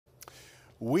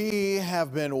We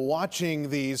have been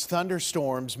watching these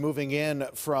thunderstorms moving in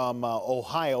from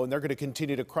Ohio, and they're going to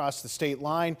continue to cross the state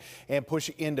line and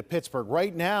push into Pittsburgh.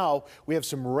 Right now, we have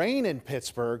some rain in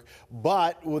Pittsburgh,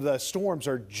 but the storms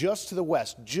are just to the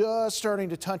west, just starting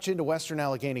to touch into western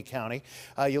Allegheny County.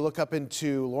 You look up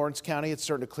into Lawrence County, it's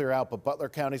starting to clear out, but Butler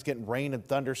County is getting rain and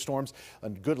thunderstorms. A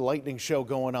good lightning show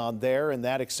going on there, and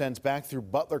that extends back through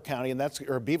Butler County,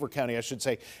 or Beaver County, I should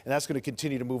say, and that's going to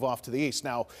continue to move off to the east.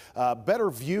 Now,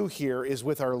 better view here is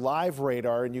with our live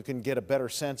radar, and you can get a better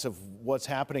sense of what's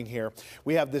happening here.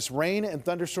 We have this rain and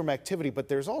thunderstorm activity, but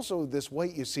there's also this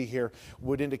white you see here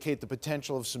would indicate the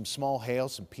potential of some small hail,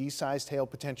 some pea-sized hail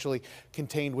potentially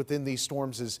contained within these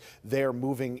storms as they're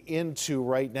moving into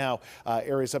right now.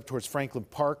 Areas up towards Franklin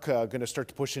Park going to start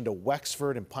to push into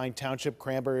Wexford and Pine Township,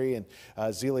 Cranberry and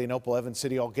Zelienople, Evans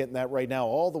City, all getting that right now,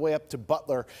 all the way up to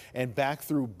Butler and back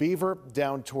through Beaver,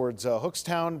 down towards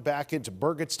Hookstown, back into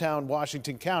Burgettstown, Washington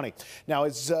County. Now,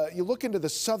 as you look into the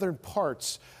southern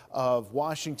parts of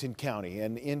Washington County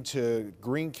and into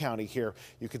Greene County here,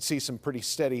 you can see some pretty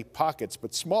steady pockets,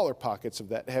 but smaller pockets of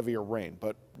that heavier rain.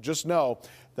 But just know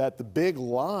that the big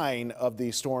line of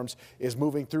these storms is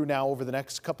moving through now over the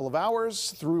next couple of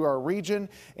hours through our region.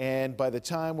 And by the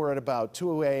time we're at about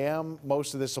 2 a.m.,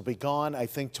 most of this will be gone. I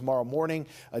think tomorrow morning,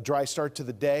 a dry start to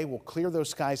the day will clear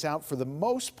those skies out for the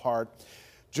most part.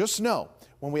 Just know,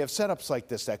 when we have setups like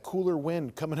this, that cooler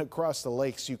wind coming across the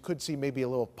lakes, you could see maybe a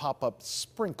little pop-up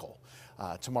sprinkle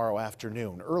tomorrow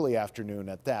afternoon, early afternoon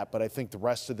at that. But I think the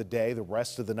rest of the day, the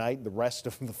rest of the night, the rest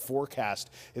of the forecast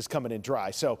is coming in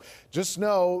dry. So just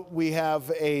know we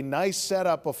have a nice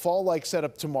setup, a fall-like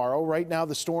setup tomorrow. Right now,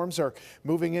 the storms are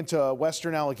moving into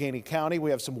western Allegheny County.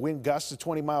 We have some wind gusts of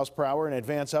 20 miles per hour in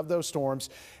advance of those storms.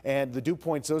 And the dew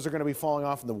points, those are going to be falling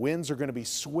off, and the winds are going to be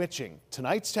switching.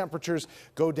 Tonight's temperatures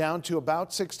go down to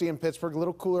about 60 in Pittsburgh, a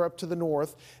little cooler up to the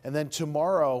north. And then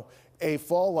tomorrow, a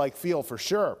fall-like feel for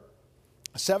sure.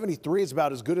 73 is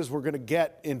about as good as we're going to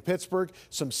get in Pittsburgh.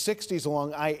 Some 60s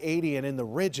along I-80 and in the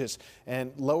ridges,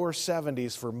 and lower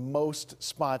 70s for most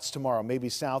spots tomorrow. Maybe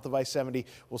south of I-70,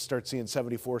 we'll start seeing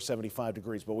 74, 75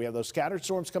 degrees. But we have those scattered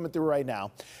storms coming through right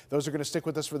now. Those are going to stick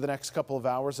with us for the next couple of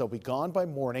hours. They'll be gone by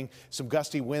morning. Some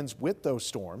gusty winds with those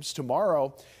storms.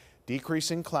 Tomorrow,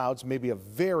 decreasing clouds, maybe a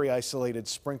very isolated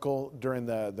sprinkle during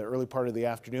the early part of the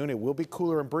afternoon. It will be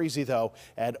cooler and breezy, though,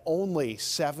 at only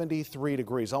 73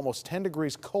 degrees, almost 10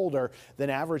 degrees colder than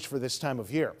average for this time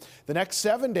of year. The next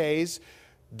 7 days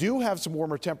do have some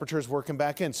warmer temperatures working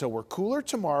back in. So we're cooler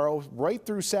tomorrow right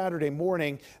through Saturday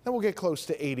morning. Then we'll get close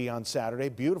to 80 on Saturday.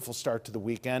 Beautiful start to the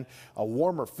weekend. A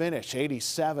warmer finish,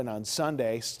 87 on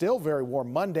Sunday. Still very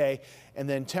warm Monday. And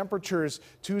then temperatures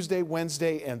Tuesday,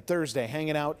 Wednesday, and Thursday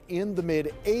hanging out in the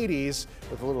mid 80s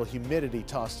with a little humidity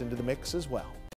tossed into the mix as well.